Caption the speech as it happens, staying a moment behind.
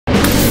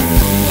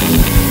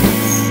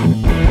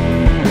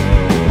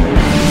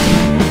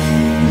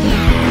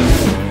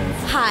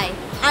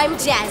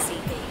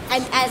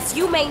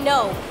you may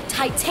know,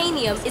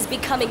 titanium is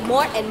becoming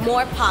more and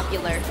more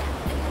popular.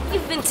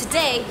 Even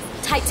today,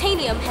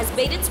 titanium has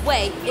made its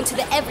way into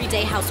the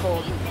everyday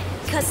household.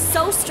 Because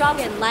so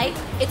strong and light,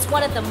 it's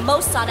one of the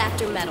most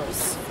sought-after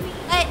metals.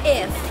 What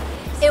if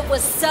it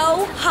was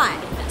so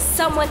hot,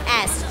 someone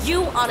asked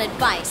you on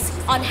advice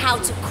on how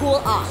to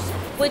cool off?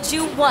 Would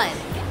you 1.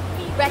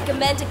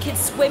 Recommend a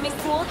kid's swimming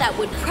pool that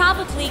would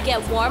probably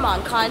get warm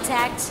on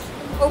contact?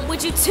 Or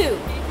would you 2.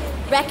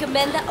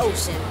 Recommend the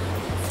ocean?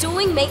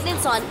 Doing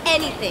maintenance on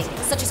anything,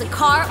 such as a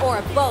car or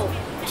a boat,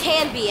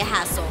 can be a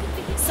hassle.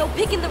 So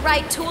picking the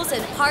right tools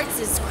and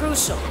parts is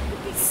crucial.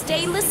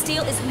 Stainless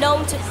steel is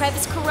known to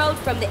crevice corrode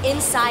from the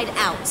inside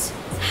out.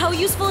 How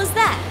useful is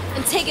that?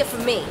 And take it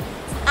from me,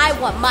 I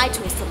want my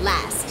tools to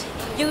last.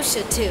 You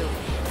should too.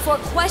 For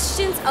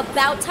questions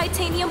about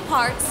titanium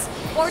parts,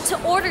 or to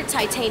order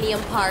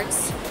titanium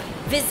parts,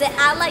 visit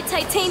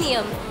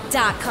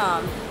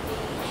allytitanium.com.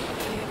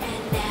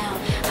 And now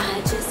I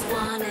just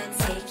wanna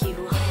take